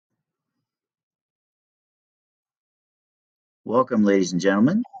Welcome, ladies and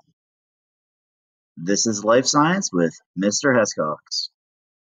gentlemen. This is Life Science with Mr. Hescox.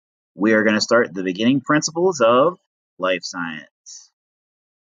 We are going to start the beginning principles of life science.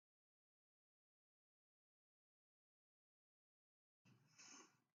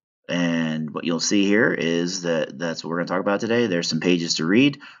 And what you'll see here is that's what we're going to talk about today. There's some pages to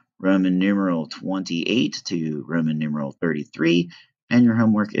read, Roman numeral 28 to Roman numeral 33, and your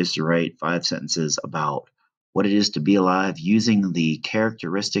homework is to write 5 sentences about what it is to be alive using the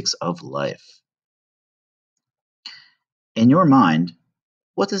characteristics of life. In your mind,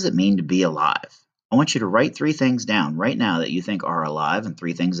 what does it mean to be alive? I want you to write 3 things down right now that you think are alive and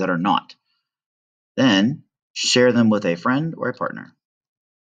 3 things that are not. Then share them with a friend or a partner.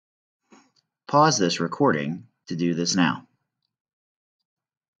 Pause this recording to do this now.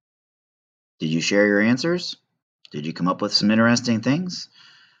 Did you share your answers? Did you come up with some interesting things?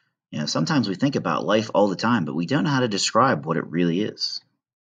 Sometimes we think about life all the time, but we don't know how to describe what it really is.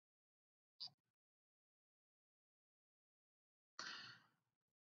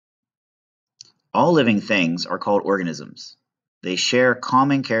 All living things are called organisms. They share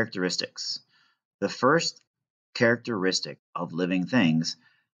common characteristics. The first characteristic of living things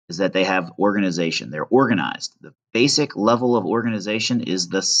is that they have organization. They're organized. The basic level of organization is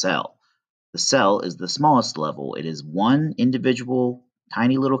the cell. The cell is the smallest level. It is one individual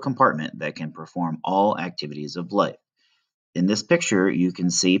tiny little compartment that can perform all activities of life. In this picture, you can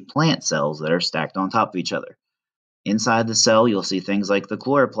see plant cells that are stacked on top of each other. Inside the cell, you'll see things like the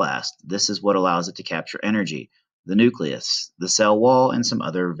chloroplast. This is what allows it to capture energy, the nucleus, the cell wall, and some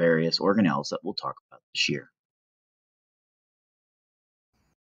other various organelles that we'll talk about this year.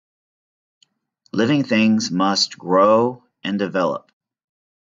 Living things must grow and develop.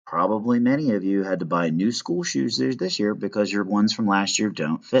 Probably many of you had to buy new school shoes this year because your ones from last year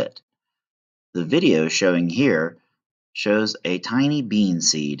don't fit. The video showing here shows a tiny bean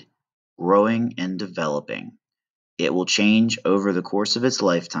seed growing and developing. It will change over the course of its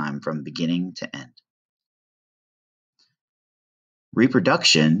lifetime from beginning to end.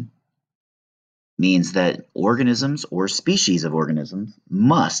 Reproduction means that organisms or species of organisms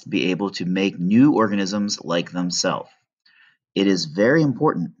must be able to make new organisms like themselves. It is very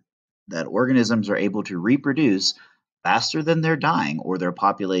important that organisms are able to reproduce faster than they're dying, or their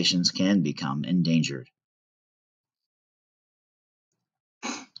populations can become endangered.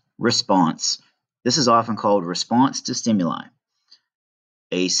 Response. This is often called response to stimuli.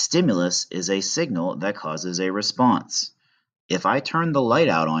 A stimulus is a signal that causes a response. If I turn the light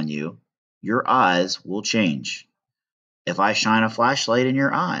out on you, your eyes will change. If I shine a flashlight in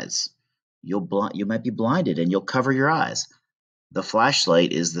your eyes, you might be blinded and you'll cover your eyes. The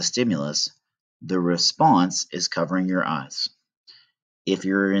flashlight is the stimulus. The response is covering your eyes. If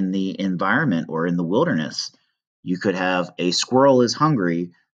you're in the environment or in the wilderness, you could have a squirrel is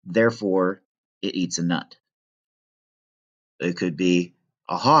hungry, therefore it eats a nut. It could be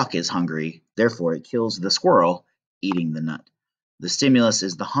a hawk is hungry, therefore it kills the squirrel, eating the nut. The stimulus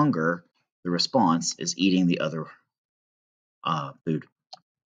is the hunger, the response is eating the other food.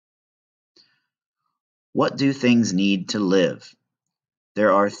 What do things need to live?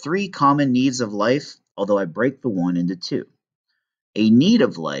 There are 3 common needs of life, although I break the one into 2. A need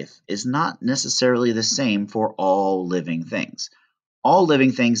of life is not necessarily the same for all living things. All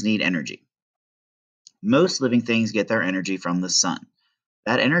living things need energy. Most living things get their energy from the sun.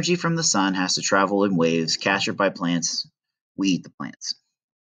 That energy from the sun has to travel in waves captured by plants. We eat the plants.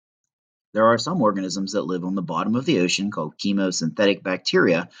 There are some organisms that live on the bottom of the ocean called chemosynthetic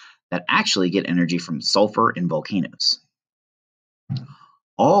bacteria that actually get energy from sulfur and volcanoes.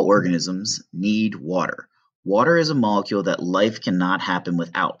 All organisms need water. Water is a molecule that life cannot happen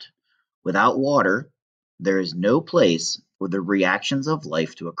without. Without water, there is no place for the reactions of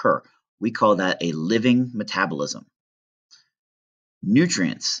life to occur. We call that a living metabolism.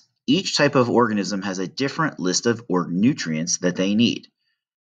 Nutrients. Each type of organism has a different list of nutrients that they need.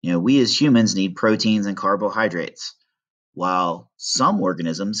 We as humans need proteins and carbohydrates, while some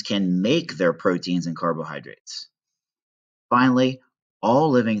organisms can make their proteins and carbohydrates. Finally,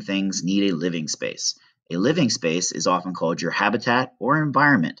 all living things need a living space. A living space is often called your habitat or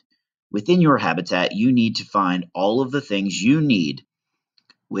environment. Within your habitat, you need to find all of the things you need.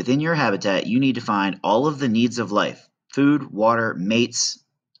 Within your habitat, you need to find all of the needs of life: food, water, mates,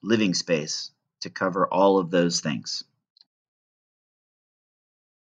 living space, to cover all of those things.